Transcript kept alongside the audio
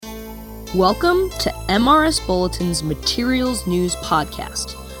Welcome to MRS Bulletin's Materials News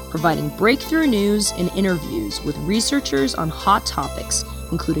Podcast, providing breakthrough news and interviews with researchers on hot topics,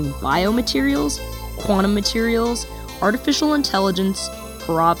 including biomaterials, quantum materials, artificial intelligence,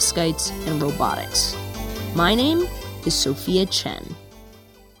 perovskites, and robotics. My name is Sophia Chen.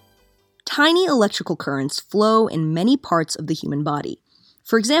 Tiny electrical currents flow in many parts of the human body.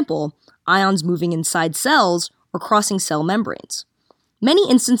 For example, ions moving inside cells or crossing cell membranes.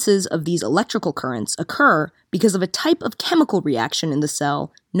 Many instances of these electrical currents occur because of a type of chemical reaction in the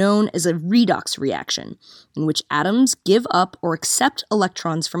cell known as a redox reaction, in which atoms give up or accept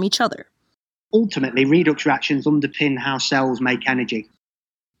electrons from each other. Ultimately, redox reactions underpin how cells make energy.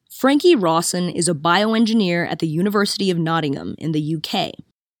 Frankie Rawson is a bioengineer at the University of Nottingham in the UK.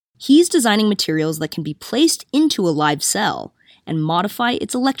 He's designing materials that can be placed into a live cell and modify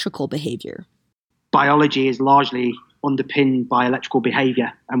its electrical behavior. Biology is largely underpinned by electrical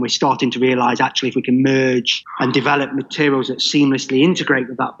behavior, and we're starting to realize actually if we can merge and develop materials that seamlessly integrate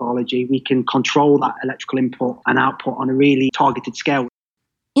with that biology, we can control that electrical input and output on a really targeted scale.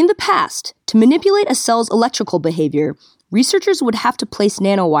 In the past, to manipulate a cell's electrical behavior, researchers would have to place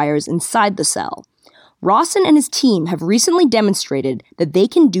nanowires inside the cell. Rawson and his team have recently demonstrated that they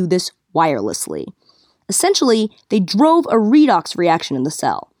can do this wirelessly. Essentially, they drove a redox reaction in the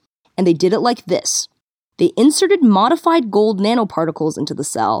cell, and they did it like this. They inserted modified gold nanoparticles into the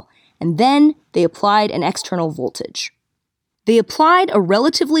cell, and then they applied an external voltage. They applied a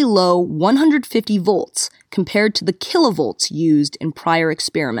relatively low 150 volts compared to the kilovolts used in prior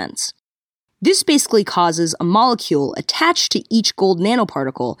experiments. This basically causes a molecule attached to each gold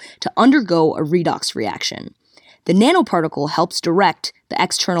nanoparticle to undergo a redox reaction. The nanoparticle helps direct the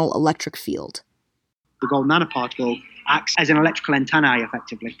external electric field. The gold nanoparticle acts as an electrical antennae,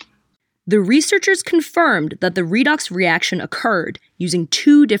 effectively. The researchers confirmed that the redox reaction occurred using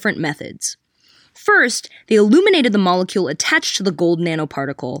two different methods. First, they illuminated the molecule attached to the gold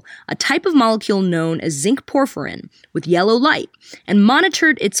nanoparticle, a type of molecule known as zinc porphyrin, with yellow light, and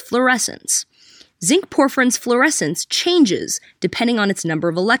monitored its fluorescence. Zinc porphyrin's fluorescence changes depending on its number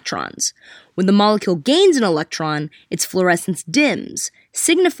of electrons. When the molecule gains an electron, its fluorescence dims,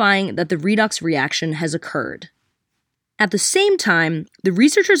 signifying that the redox reaction has occurred. At the same time, the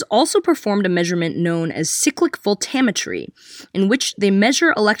researchers also performed a measurement known as cyclic voltammetry, in which they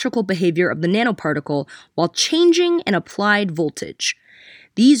measure electrical behavior of the nanoparticle while changing an applied voltage.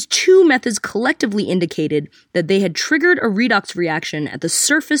 These two methods collectively indicated that they had triggered a redox reaction at the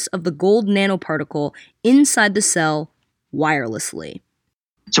surface of the gold nanoparticle inside the cell wirelessly.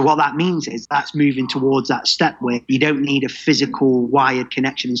 So what that means is that's moving towards that step where you don't need a physical wired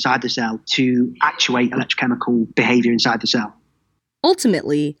connection inside the cell to actuate electrochemical behavior inside the cell.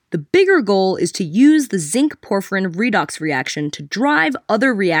 Ultimately, the bigger goal is to use the zinc porphyrin redox reaction to drive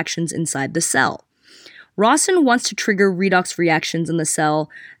other reactions inside the cell. Rawson wants to trigger redox reactions in the cell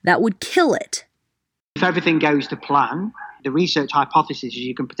that would kill it. If everything goes to plan, the research hypothesis is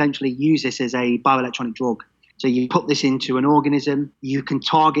you can potentially use this as a bioelectronic drug. So you put this into an organism, you can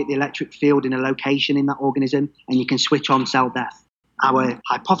target the electric field in a location in that organism, and you can switch on cell death. Our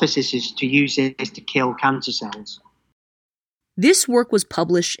hypothesis is to use this to kill cancer cells. This work was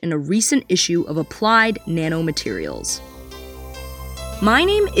published in a recent issue of Applied Nanomaterials. My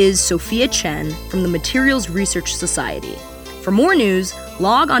name is Sophia Chen from the Materials Research Society. For more news,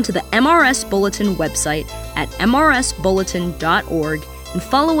 log onto the MRS Bulletin website at mrsbulletin.org and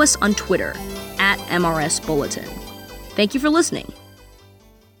follow us on Twitter @MRS Bulletin. Thank you for listening.